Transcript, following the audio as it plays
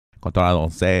Con toda la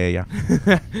doncella.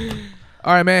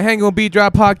 All right, man. Hang on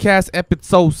Beatdrop podcast,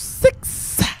 episode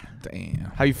 6.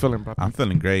 Damn. How you feeling, bro? I'm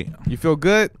feeling great. You feel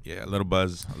good? Yeah, a little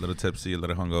buzz, a little tipsy, a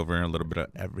little hungover, a little bit of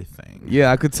everything.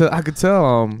 Yeah, I could tell.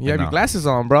 You have your glasses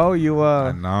on, bro. You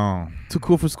I know. too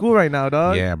cool for school right now,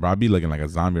 dog. Yeah, bro. I be looking like a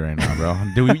zombie right now, bro.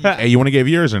 Hey, you want to give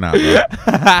yours or not, bro?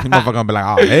 Motherfucker gonna be like,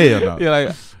 oh hell no. You're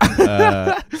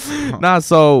like, nah.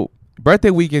 So birthday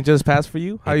weekend just passed for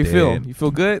you. How you feel? You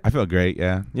feel good? I feel great.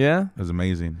 Yeah. Yeah. It was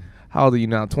amazing. How old are you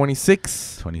now?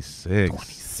 26. 26.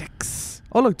 26.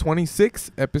 Oh look,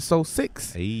 26. Episode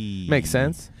 6. Hey. Makes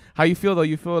sense. How you feel though?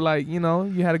 You feel like, you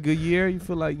had a good year. You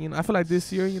feel like, I feel like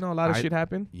this year, a lot of shit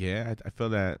happened. Yeah, I feel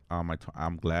that.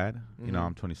 I'm glad.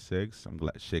 I'm 26. I'm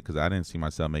glad shit because I didn't see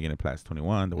myself making it past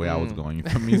 21 the way I was going. You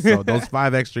feel me? So those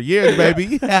 5 extra years,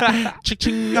 baby. It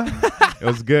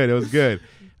was good. It was good.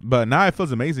 But now it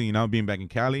feels amazing. Being back in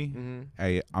Cali.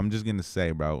 Hey, I'm just gonna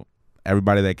say, bro.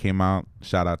 Everybody that came out,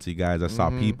 shout out to you guys. I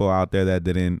saw people out there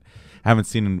that haven't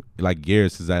seen in like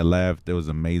years since I left. It was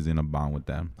amazing to bond with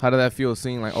them. How did that feel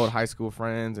seeing like old high school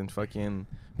friends and fucking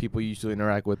people you used to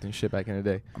interact with and shit back in the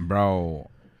day? Bro,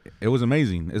 it was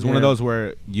amazing. It's one of those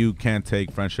where you can't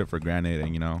take friendship for granted,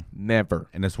 and never.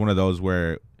 And it's one of those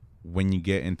where when you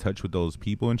get in touch with those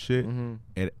people and shit,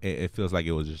 it feels like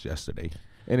it was just yesterday.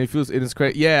 And it is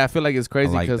crazy. Yeah, I feel like it's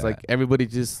crazy because like everybody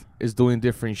just is doing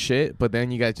different shit, but then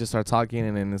you guys just start talking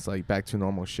and then it's like back to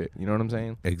normal shit. You know what I'm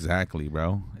saying? Exactly,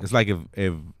 bro. It's like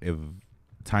if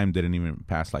time didn't even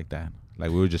pass like that. Like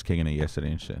we were just kicking it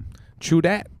yesterday and shit. True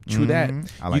that.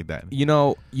 I like that.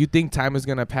 You think time is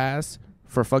gonna pass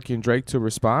for fucking Drake to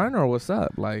respond or what's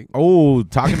up? Like,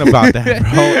 talking about that,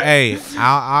 bro. Hey,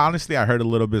 I honestly heard a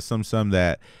little bit some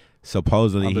that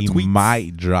supposedly he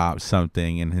might drop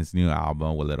something in his new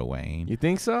album with Lil Wayne. You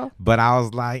think so? But I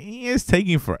was like, it's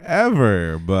taking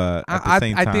forever. But at the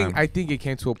same time, I think it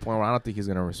came to a point where I don't think he's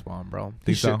gonna respond, bro.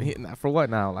 Think so? For what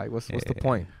now? Like, what's the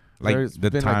point? Like the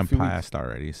time passed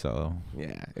already, so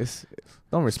yeah, it's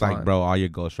don't respond. It's like, bro, all your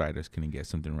ghostwriters couldn't get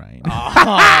something right.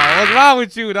 What's wrong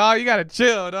with you, dog? You gotta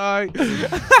chill, dog.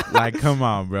 Like, come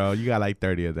on, bro. You got like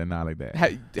 30 of them, not like that.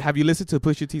 Have you listened to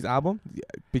Pusha T's album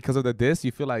because of the diss?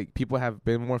 You feel like people have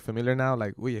been more familiar now.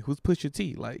 Like, wait, who's Pusha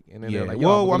T? Like, and then they're like,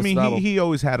 well, I mean, he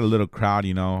always had a little crowd,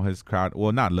 his crowd.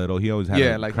 Well, not little. He always had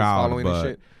a like crowd, following but and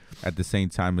shit. At the same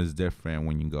time, it's different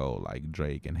when you go like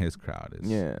Drake and his crowd is.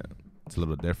 Yeah. It's a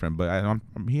little different, but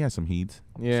he has some heat,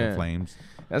 some flames.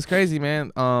 That's crazy,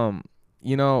 man.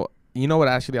 You know what?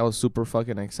 Actually, I was super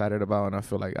fucking excited about, and I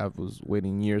feel like I was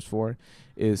waiting years for,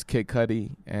 is Kid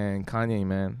Cudi and Kanye,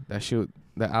 man.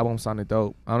 That album sounded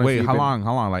dope. Wait, how long?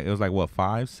 Like it was like what,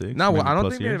 5, 6? No, I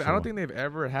don't think they've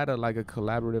ever had a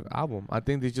collaborative album. I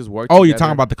think they just worked. Oh, together. You're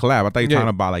talking about the collab? I thought you were talking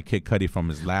about like Kid Cudi from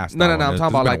his last. No. album. I'm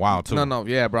talking about like a while too. No,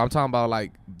 yeah, bro. I'm talking about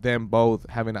like them both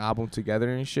having an album together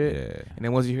and shit. Yeah. And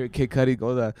then once you hear Kid Cudi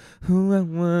go "Who I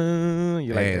Want,"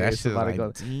 you're like, hey, that shit like,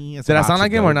 did I sound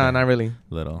like him or not? Not really.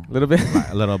 Little bit.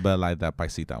 A little bit like that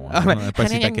paisita one.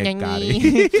 Paisita Kid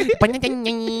Cudi.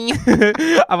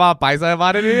 About paisa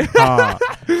about it.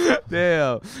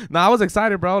 Damn. No, I was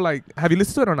excited, bro. Like, have you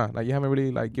listened to it or not? Like, you haven't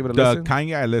really like give it a listen.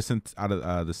 Kanye, I listened out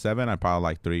of the 7. I probably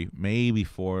like 3, maybe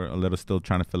 4. A little, still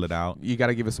trying to fill it out. You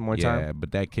gotta give it some more time. Yeah,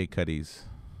 but that Kid Cudi's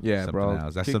something bro.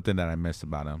 else. That's something that I missed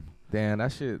about him. Damn,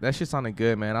 that shit sounded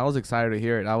good, man. I was excited to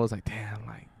hear it. I was like, damn,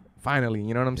 like finally.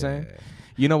 You know what I'm saying?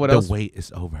 You know what else? The wait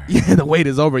is over. Yeah, the wait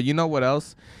is over. You know what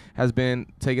else has been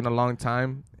taking a long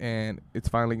time and it's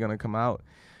finally gonna come out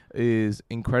is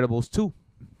Incredibles 2.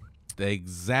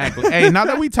 Exactly. Hey, now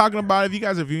that we talking about it, if you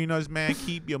guys are viewing us, man,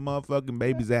 keep your motherfucking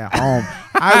babies at home.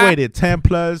 I waited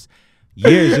 10+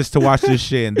 years just to watch this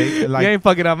shit, and they like, you ain't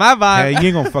fucking up my vibe. Hey, you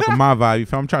ain't gonna fuck up my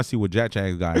vibe. I'm trying to see what Jack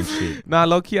got and shit. Nah,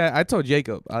 low key, I told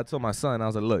Jacob, I told my son, I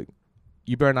was like, look,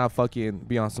 you better not fucking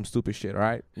be on some stupid shit, all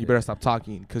right? You better stop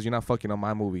talking because you're not fucking on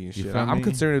my movie and shit. I'm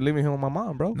considering leaving him with my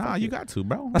mom, bro. Nah, you got to,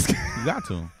 bro. You got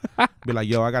to. Be like,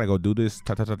 yo, I gotta go do this.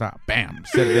 Bam,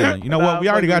 sit down. You know what? We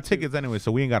already got tickets anyway,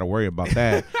 so we ain't gotta worry about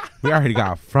that. We already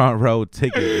got front row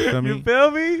tickets. You feel me? You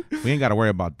feel me? We ain't gotta worry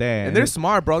about that. And they're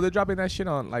smart, bro. They're dropping that shit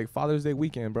on like Father's Day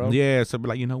weekend, bro. Yeah, so be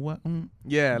like, you know what?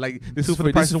 Yeah, like this is for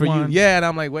the price of one. Yeah, and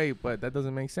I'm like, wait, but that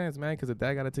doesn't make sense, man, because the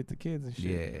dad gotta take the kids and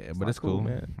shit. Yeah, but it's cool,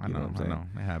 man. I know.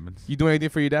 It happens. You doing anything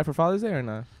for your dad for Father's Day or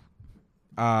not?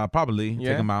 Probably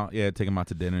take him out. Yeah, take him out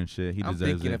to dinner and shit. He deserves it.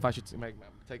 I'm thinking if I should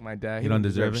take my dad. He don't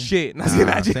deserve it. Shit.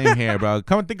 Same here, bro.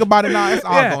 Come and think about it now. It's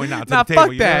all going out to the table.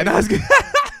 Fuck that.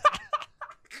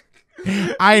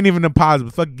 I ain't even a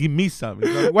positive. Fuck, give me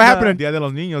something. Like, what happened to Dia de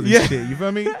los Niños and shit? You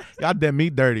feel me? Y'all did me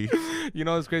dirty. You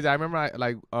know, it's crazy. I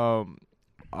remember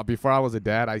before I was a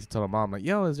dad, I used to tell my mom, like,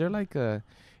 yo, is there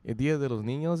El Dia de los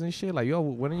Niños and shit. Like, yo,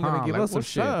 when are you gonna give us some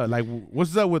shit? Up? Like,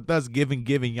 what's up with us giving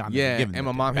y'all? Yeah, giving and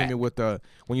my mom hit me with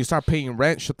when you start paying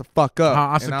rent, shut the fuck up.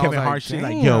 On some Kevin Hart shit.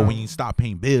 Like, yo, when you stop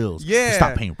paying bills, you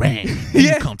stop paying rent, then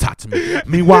you come talk to me.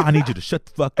 Meanwhile, I need you to shut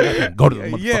the fuck up and go to the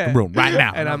motherfucking room right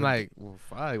now. And I'm like, well,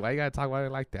 fuck, why you gotta talk about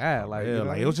it like that? Like, you know,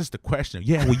 like, it was just a question.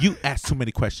 Yeah, well, you asked too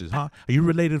many questions, huh? Are you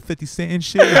related to 50 Cent and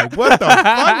shit? Like, what the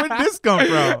fuck? Where'd this come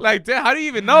from? Like, damn, how do you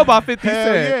even know about 50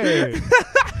 Cent? Yeah.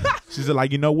 She's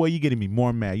like, you know what? You're getting me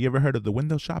more mad. You ever heard of the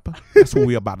window shopper? That's what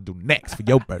we're about to do next for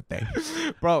your birthday.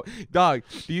 Bro, dog,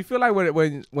 do you feel like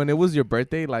when it was your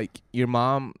birthday, like your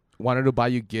mom wanted to buy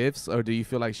you gifts, or do you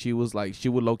feel like she was like, she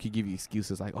would low-key give you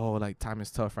excuses like, oh, like time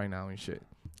is tough right now and shit?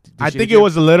 I think it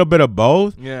was a little bit of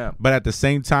both. Yeah. But at the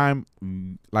same time,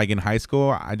 like in high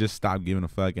school, I just stopped giving a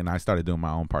fuck and I started doing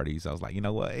my own parties. I was like, you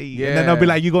know what? Hey. Yeah. And then they'll be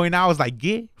like, you going now? I was like,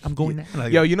 yeah, I'm going now.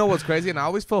 Like, yo, you know what's crazy? And I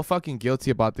always feel fucking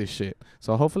guilty about this shit.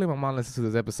 So hopefully my mom listens to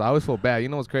this episode. I always feel bad. You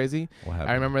know what's crazy? What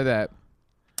happened? I remember that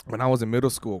when I was in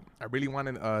middle school, I really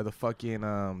wanted the fucking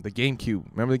the GameCube.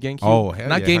 Remember the GameCube? Oh, hell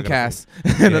not yeah, Gamecast,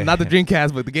 not the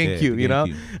Dreamcast, but the GameCube. the you know,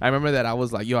 GameCube. I remember that I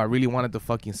was like, yo, I really wanted the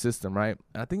fucking system, right?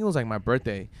 And I think it was like my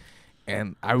birthday,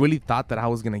 and I really thought that I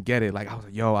was gonna get it. Like I was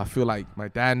like, yo, I feel like my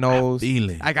dad knows. I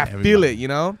feel it. Like I feel it, you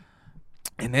know.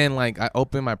 And then like I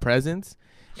opened my presents,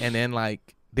 and then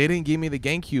like they didn't give me the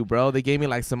GameCube, bro. They gave me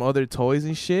like some other toys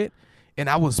and shit. And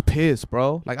I was pissed,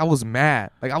 bro. Like, I was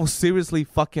mad. Like, I was seriously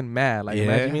fucking mad. Like,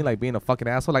 imagine me, like, being a fucking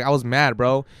asshole. Like, I was mad,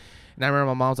 bro. And I remember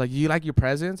my mom was like, you like your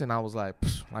presents? And I was like,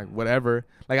 whatever.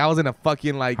 Like, I was in a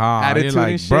fucking, like, attitude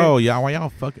like, and shit. bro, why y'all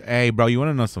fuck? Hey, bro, you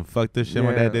want to know some fucked up shit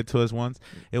my dad did to us once?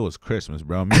 It was Christmas,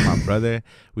 bro. Me and my brother,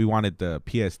 we wanted the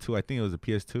PS2. I think it was a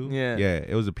PS2. Yeah. Yeah,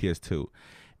 it was a PS2.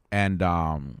 And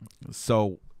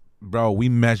so... Bro, we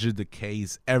measured the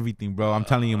case, everything, bro. I'm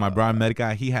telling you, my brother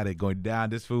Medica, he had it going down.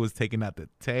 This fool was taking out the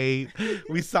tape.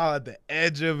 We saw at the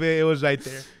edge of it. It was right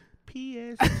there.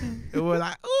 PS2. And we're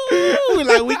like, ooh,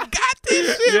 like we got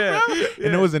this shit, bro. Yeah.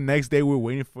 And it was the next day. We were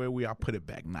waiting for it. We all put it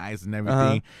back nice and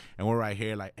everything. And we're right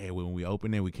here, like, hey, when we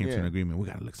open it, we came to an agreement. We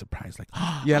gotta look surprised, like,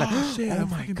 oh shit, oh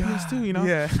my god, PS2, you know?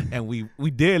 Yeah. And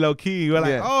we did low key. We're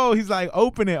like, oh, he's like,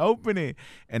 open it.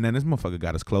 And then this motherfucker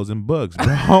got us closing books,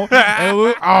 bro.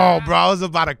 And bro, I was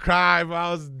about to cry, bro.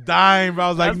 I was dying, bro. I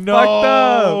was like,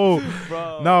 no,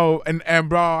 bro. No, and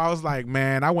bro, I was like,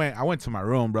 man, I went to my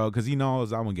room, bro, because he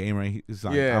knows I'm a gamer. He's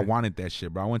like, I wanted that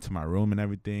shit, bro. I went to my room and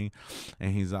everything,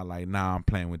 and he's all like, nah, I'm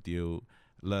playing with you.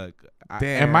 Look,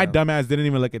 and my dumbass didn't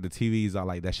even look at the TV. He's all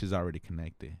like, that shit's already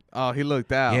connected. Oh, he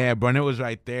looked out. Yeah, bro, and it was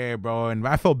right there, bro. And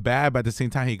I felt bad, but at the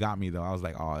same time, he got me, though. I was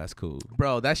like, oh, that's cool.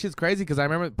 Bro, that shit's crazy because I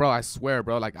remember, bro, I swear,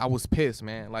 bro, like, I was pissed,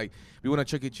 man. Like, we went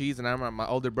to Chuck E. Cheese, and I remember my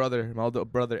older brother,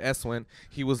 Eswin,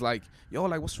 he was like, yo,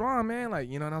 like, what's wrong, man? Like,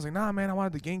 you know, and I was like, nah, man, I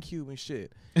wanted the GameCube and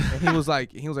shit. And he was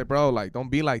like, bro, like, don't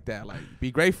be like that. Like,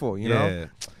 be grateful, you know?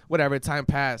 Whatever, time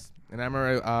passed. And I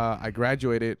remember I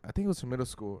graduated. I think it was from middle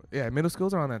school. Yeah, middle school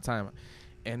was around that time.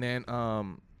 And then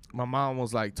my mom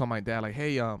was like, told my dad, like,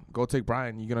 hey, go take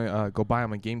Brian. You're going to go buy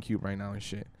him a GameCube right now and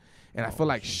shit. And I feel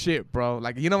like shit, bro.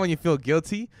 Like, you know when you feel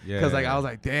guilty? Because, like, I was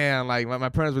like, damn. Like, my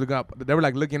parents they were,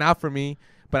 like, looking out for me.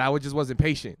 But I just wasn't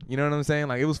patient. You know what I'm saying?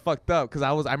 Like, it was fucked up. Because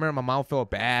I remember my mom felt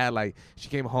bad. Like, she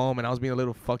came home and I was being a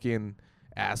little fucking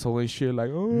asshole and shit, like,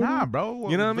 oh, nah, bro.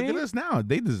 You know what I mean? Look at us now.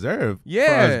 They deserve for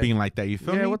us being like that. You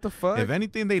feel me? Yeah, what the fuck? If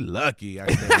anything, they lucky. You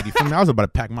feel me? I was about to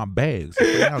pack my bags.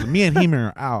 Me and him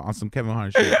are out on some Kevin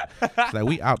Hart shit. It's like,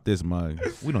 we out this mug.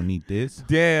 We don't need this.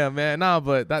 Damn, man. Nah,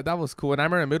 but that was cool. And I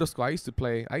remember in middle school, I used to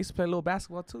play a little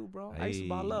basketball too, bro. I used to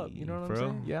ball up. You know what I'm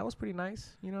saying? Yeah, it was pretty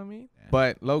nice. You know what I mean? Yeah.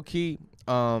 But low key,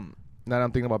 now that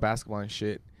I'm thinking about basketball and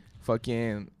shit,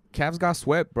 fucking Cavs got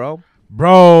swept, bro.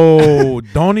 Bro,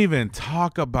 don't even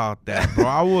talk about that, bro.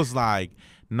 I was like,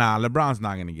 nah, LeBron's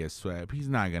not going to get swept. He's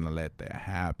not going to let that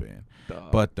happen. Duh.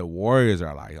 But the Warriors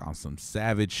are like on some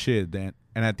savage shit. And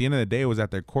at the end of the day, it was at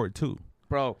their court too.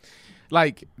 Bro,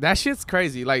 like, that shit's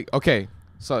crazy. Like, okay,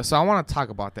 so I want to talk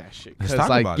about that shit. Let's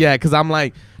talk about it. Yeah, because I'm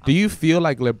like, do you feel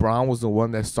like LeBron was the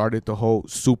one that started the whole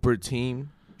super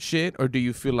team shit? Or do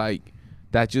you feel like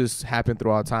that just happened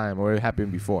throughout time or it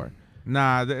happened before?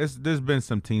 Nah, there's been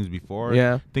some teams before.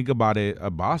 Yeah. Think about it.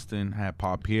 Boston had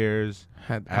Paul Pierce,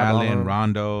 had Allen,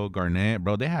 Rondo, Garnett.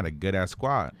 Bro, they had a good-ass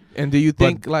squad. And do you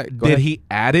think, did he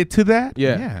add it to that?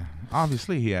 Yeah. Yeah.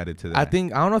 Obviously, he added to that. I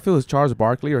don't know if it was Charles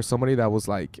Barkley or somebody that was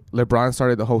like, LeBron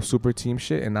started the whole super team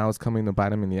shit and now it's coming to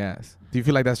bite him in the ass. Do you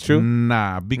feel like that's true?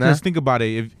 Nah, because think about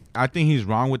it. I think he's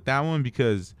wrong with that one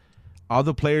because all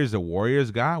the players the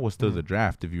Warriors got was still the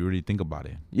draft. If you really think about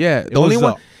it. Yeah, the only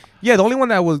one. Yeah, the only one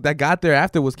that got there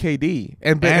after was KD,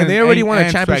 and they already won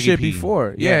a championship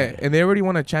before. Yeah, and they already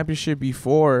won a championship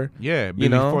before. Yeah,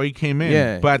 before he came in.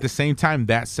 Yeah, but at the same time,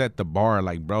 that set the bar.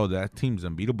 Like, bro, that team's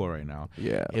unbeatable right now.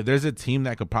 Yeah, if there's a team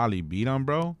that could probably beat them,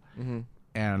 bro,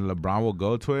 and LeBron will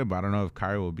go to it, but I don't know if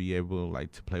Kyrie will be able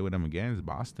to play with them again. It's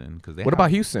Boston because they. What about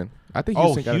Houston? I think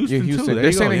Houston. Houston.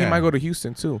 They're saying that he might go to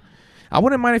Houston too. I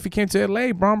wouldn't mind if he came to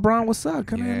LA. Bron, what's up?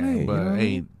 Come to LA. But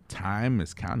hey. Time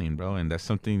is counting, bro, and that's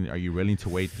something. Are you willing to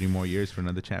wait 3 more years for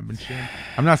another championship?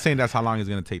 I'm not saying that's how long it's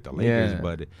gonna take the Lakers,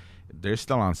 but they're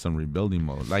still on some rebuilding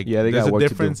mode. Like, they there's got a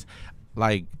difference.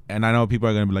 Like, and I know people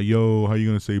are gonna be like, "Yo, how you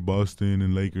gonna say Boston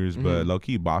and Lakers?" But low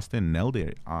key, Boston nailed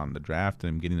it on the draft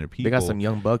and getting their people. They got some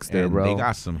young bucks there, bro. They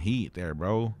got some heat there,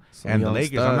 bro. And the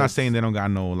Lakers, I'm not saying they don't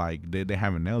got no they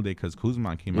haven't nailed it because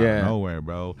Kuzma came out of nowhere,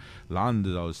 bro.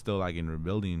 Lonzo is still in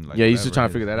rebuilding. Like, he's just trying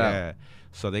to figure that out.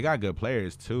 So they got good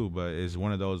players too, but it's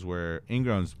one of those where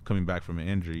Ingram's coming back from an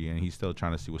injury and he's still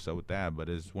trying to see what's up with that. But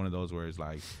it's one of those where it's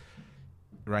like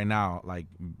right now, like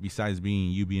besides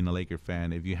being a Laker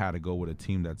fan, if you had to go with a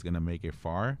team that's gonna make it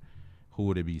far, who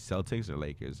would it be, Celtics or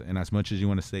Lakers? And as much as you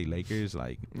want to say Lakers,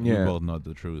 like we both know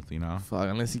the truth, you know. Fuck,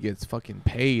 unless he gets fucking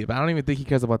paid, but I don't even think he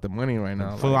cares about the money right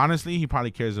now. So honestly, he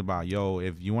probably cares about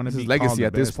if you want to be legacy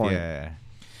at this point. Yeah.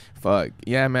 Fuck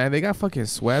yeah, man, they got fucking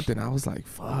swept, and I was like,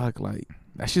 fuck, like.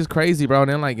 That shit's crazy, bro. And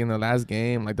then, like, in the last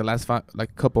game, like, the last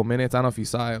couple minutes, I don't know if you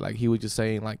saw it, like, he was just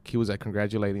saying, like, he was, like,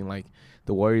 congratulating, like,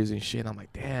 the Warriors and shit. I'm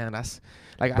like, damn, that's,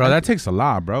 like. Bro, that takes a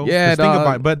lot, bro. Yeah, think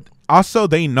about it. But also,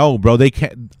 they know, bro, they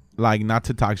can't, like, not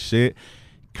to talk shit,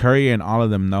 Curry and all of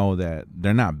them know that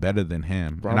they're not better than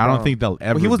him. Bro, and I don't think they'll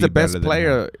ever be he was the best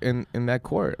player in that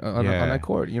court, on that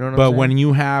court. You know what I'm saying? But when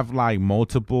you have, like,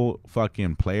 multiple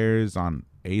fucking players on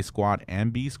A squad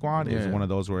and B squad, is one of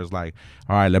those where it's like,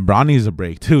 all right, LeBron needs a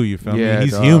break too. You feel me?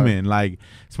 He's human. Like,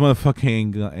 this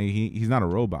motherfucking, he's not a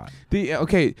robot.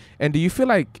 Okay, and do you feel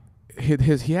like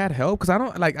he had help? Because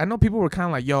I know people were kind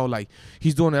of like, yo, like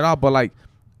he's doing it all, but like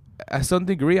at some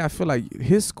degree, I feel like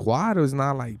his squad was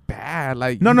not like bad.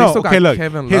 Like no, okay, look,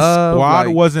 Kevin his Love, squad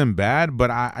wasn't bad,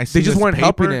 but I see they just weren't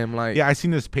helping him. Like, I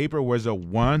seen this paper where it's a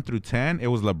 1 through 10. It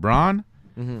was LeBron,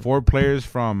 4 players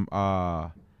from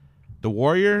the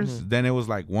Warriors, then it was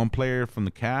like 1 player from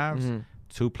the Cavs,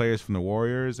 2 players from the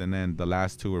Warriors, and then the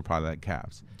last 2 were probably like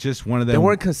Cavs. Just one of them. They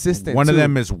weren't consistent. One of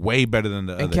them is way better than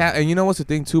the other. And you know what's the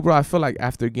thing too, bro? I feel like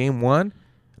after game 1,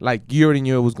 like you already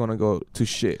knew it was gonna go to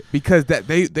shit because that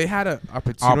they had an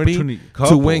opportunity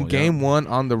to win game 1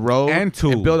 on the road and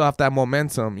build off that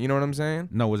momentum. You know what I'm saying?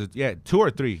 No, was it 2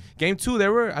 or 3? Game 2,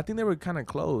 I think they were kind of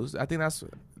close. I think that's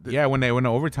when they went to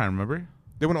overtime. Remember?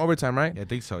 They went to overtime, right? Yeah, I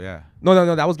think so, yeah.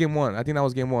 No, that was game 1. I think that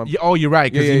was game 1. Yeah, oh, you're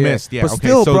right, because he missed. Yeah, but okay.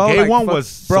 Still, so bro, game 1 was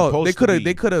supposed to be.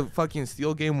 They could have fucking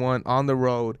steal game 1 on the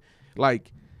road.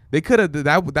 Like, they could have,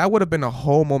 that would have been a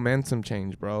whole momentum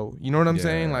change, bro. You know what I'm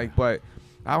saying? Like, but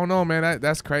I don't know, man.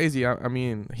 That's crazy. I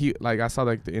mean, I saw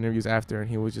like the interviews after, and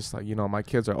he was just like, you know, my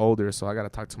kids are older, so I got to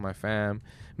talk to my fam,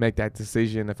 make that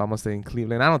decision if I'm going to stay in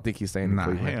Cleveland. I don't think he's staying in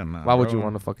Cleveland. Hell nah, Why would you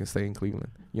want to fucking stay in Cleveland?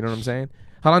 You know what I'm saying?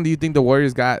 How long do you think the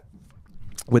Warriors got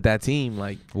with that team?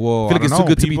 Like, well, I feel like it's too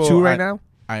good to be true right now.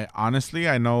 I honestly,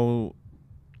 I know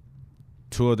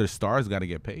 2 other stars got to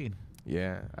get paid.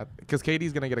 Yeah, because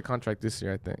KD's gonna get a contract this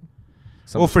year, I think.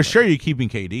 Well, for sure, you're keeping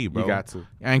KD, bro. You got to.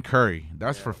 And Curry,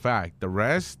 that's for fact. The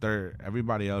rest,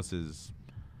 everybody else is.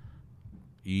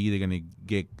 You either gonna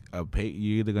get a pay.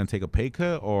 You either gonna take a pay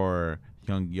cut or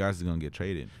you guys are gonna get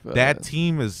traded. That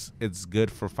team it's good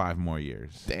for 5 more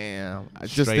years. Damn,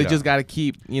 they just gotta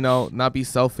keep, you know, not be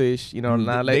selfish, you know,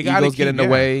 not let egos get in the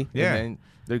way. Yeah, and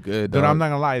they're good. Dude, I'm not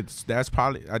gonna lie. That's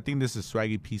probably. I think this is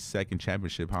Swaggy P's 2nd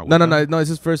championship. No. It's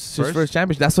his first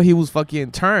championship. That's why he was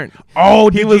fucking turned. Oh,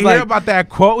 did you hear about that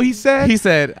quote he said? He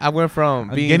said, "I went from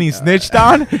getting snitched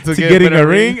on to getting a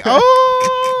ring."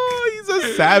 Oh, he's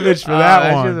a savage for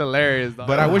that one. That's hilarious. Dog.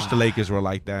 But I wish the Lakers were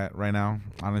like that right now,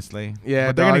 honestly. Yeah,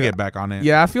 but they're gonna get back on it.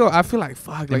 Yeah, I feel like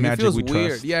fuck. Like, it feels weird.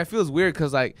 Trust. Yeah, it feels weird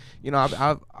because, like, you know,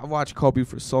 I've watched Kobe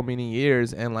for so many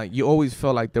years, and like you always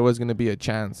felt like there was gonna be a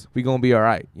chance we gonna be all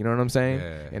right. You know what I'm saying?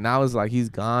 Yeah. And now it's like he's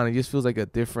gone. It just feels like a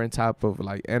different type of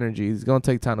like energy. It's gonna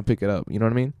take time to pick it up. You know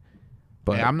what I mean?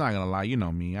 But I'm not gonna lie, you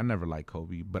know me. I never liked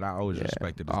Kobe, but I always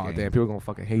respected his game. Oh damn, people gonna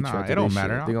fucking hate you. It don't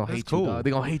matter. They gonna hate cool. you. Dog. They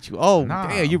gonna hate you. Oh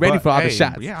damn, you ready for all the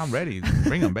shots? Yeah, I'm ready.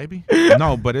 Bring them, baby.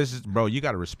 No, but it's just, bro. You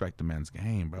gotta respect the man's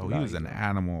game, bro. He was an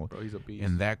animal. Bro, he's a beast.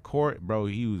 In that court, bro.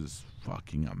 He was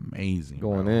fucking amazing.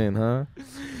 Going bro. in, huh?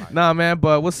 Nah, man.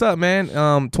 But what's up,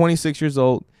 man? 26 years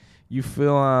old. You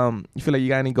feel like you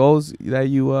got any goals that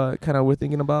you kind of were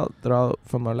thinking about throughout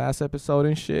from our last episode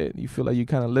and shit? You feel like you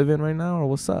kind of living right now, or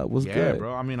what's up? What's good? Yeah,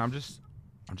 bro. I mean, I'm just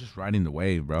riding the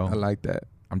wave, bro. I like that.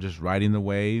 I'm just riding the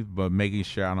wave, but making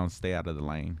sure I don't stay out of the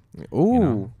lane. Ooh, you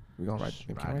know? we gonna write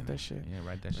that shit. Yeah,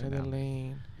 write that shit Right down. the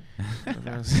lane.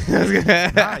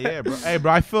 Nah, yeah, bro. Hey,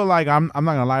 bro, I feel like I'm not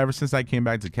gonna lie. Ever since I came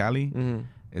back to Cali,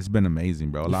 it's been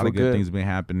amazing, bro. A lot of good things been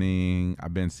happening.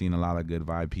 I've been seeing a lot of good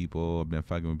vibe people. I've been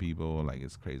fucking with people. Like,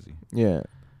 it's crazy. Yeah.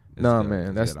 It's No, good.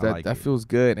 man, It's good. that feels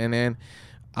good. And then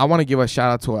I want to give a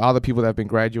shout out to all the people that have been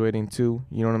graduating too.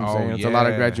 You know what I'm saying? It's a lot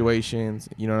of graduations.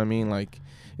 You know what I mean? Like,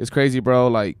 it's crazy, bro.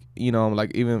 Like, you know,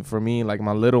 like even for me, like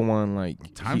my little one, like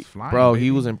time's flying, bro. baby.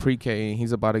 He was in pre-K and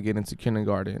he's about to get into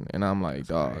kindergarten, and I'm like, That's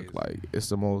dog, crazy. like it's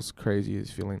the most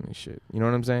craziest feeling and shit. You know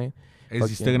what I'm saying? Is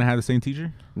he still gonna have the same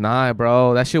teacher? Nah,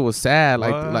 bro, that shit was sad.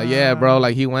 Like yeah, bro.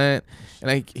 Like he went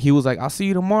and like he was like, I'll see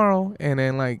you tomorrow, and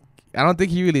then like I don't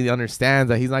think he really understands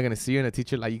that he's not gonna see her. And the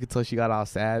teacher, like, you could tell she got all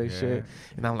sad and shit.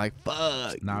 And I'm like,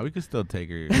 fuck. Nah, we could still take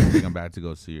him back to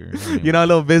go see her. I mean, You know, a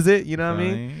little visit. You know what I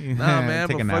mean? Nah, man.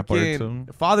 Take but a nap or fucking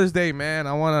two. Father's Day, man.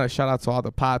 I want to shout out to all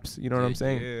the pops. You know what I'm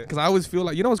saying? Yeah. Because I always feel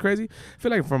like, you know what's crazy? I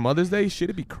feel like for Mother's Day, shit,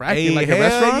 it'd be cracking. Hey, like at hell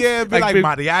restaurants. yeah, be like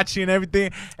mariachi and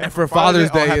everything. And for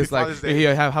Father's Day, happy it's like, Father's Day.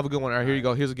 here, have a good one. All right, here you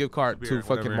go. Here's a gift card to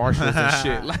fucking whatever. Marshalls and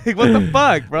shit. Like, what the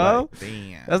fuck, bro? Like,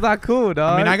 damn. That's not cool,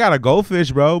 dog. I mean, I got a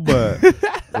goldfish, bro, but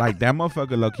like that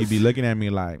motherfucker low-key be looking at me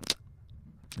like,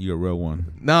 you're a real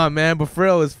one. Nah, man, but for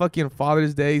real, it's fucking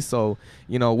Father's Day, so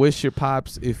you know, wish your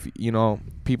pops. If you know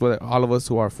people, that all of us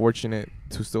who are fortunate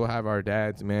to still have our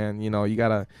dads, man, you know, you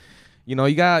gotta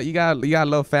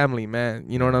love family, man.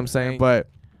 You know what I'm saying? But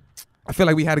I feel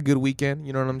like we had a good weekend.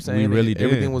 You know what I'm saying? We really did.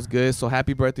 Everything was good. So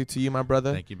happy birthday to you, my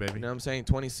brother. Thank you, baby. You know what I'm saying?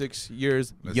 26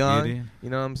 years Let's young. get it. You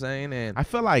know what I'm saying? And I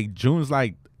feel like June's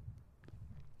like,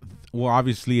 well,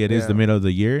 obviously it is Yeah. the middle of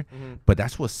the year, Mhm. but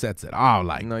that's what sets it off.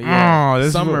 Like, No, yeah. this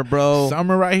is Summer, what- bro.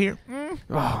 Summer right here.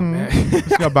 Oh man.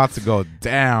 It's about to go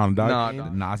down, dog. No.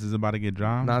 Nas is about to get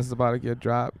dropped. Nas is about to get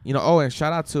dropped. You know, oh, and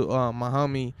shout out to my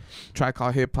homie, Try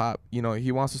Call Hip Hop. You know,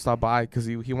 he wants to stop by because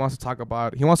he wants to talk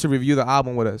about, he wants to review the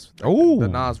album with us. Oh, the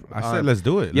Nas. I said let's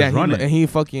do it. Yeah, Let's run it.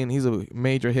 and he's a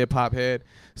major hip hop head,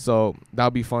 so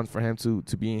that'll be fun for him to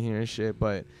be in here and shit.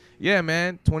 But yeah,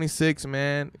 man, 26,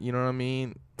 man. You know what I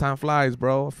mean? Time flies,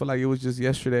 bro. I feel like it was just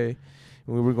yesterday.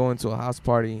 We were going to a house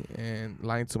party and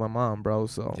lying to my mom, bro.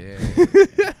 So Yeah.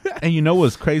 And you know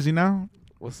what's crazy now?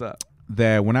 what's up?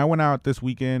 That when I went out this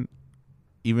weekend,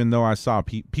 even though I saw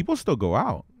people still go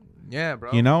out. Yeah,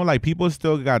 bro. You know, like people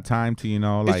still got time to, you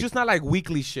know, like it's just not like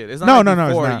weekly shit. It's not No, like no, no, it's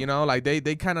before, not. you know, like they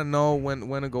kind of know when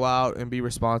to go out and be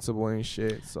responsible and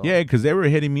shit. So yeah, because they were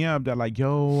hitting me up. They're like,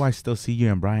 yo, I still see you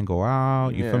and Brian go out.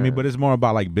 You feel me? Yeah. But it's more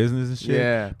about like business and shit.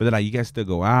 Yeah. But they're like, you guys still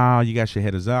go out. You guys should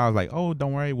hit us up. I was like, oh,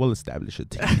 don't worry. We'll establish a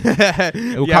team.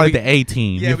 We'll Yeah, call it the A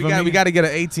team. Yeah, You we feel got me? we got to get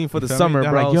an 18 for You the feel me? summer,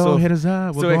 They're bro. like, yo, so hit us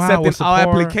up. We'll so go out. We'll accepting all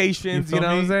support. applications, You you know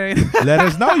what I'm feel saying? Let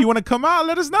us know. You want to come out?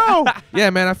 Let us know. Yeah,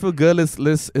 man, I feel good. Let's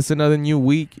it's another new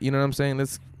week. You know what I'm saying?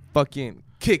 Let's fucking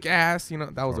kick ass. You know,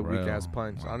 that was For a weak real. ass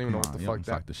punch. I don't even know Come what the on, fuck you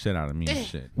that. fucked the shit out of me and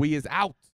shit. We is out.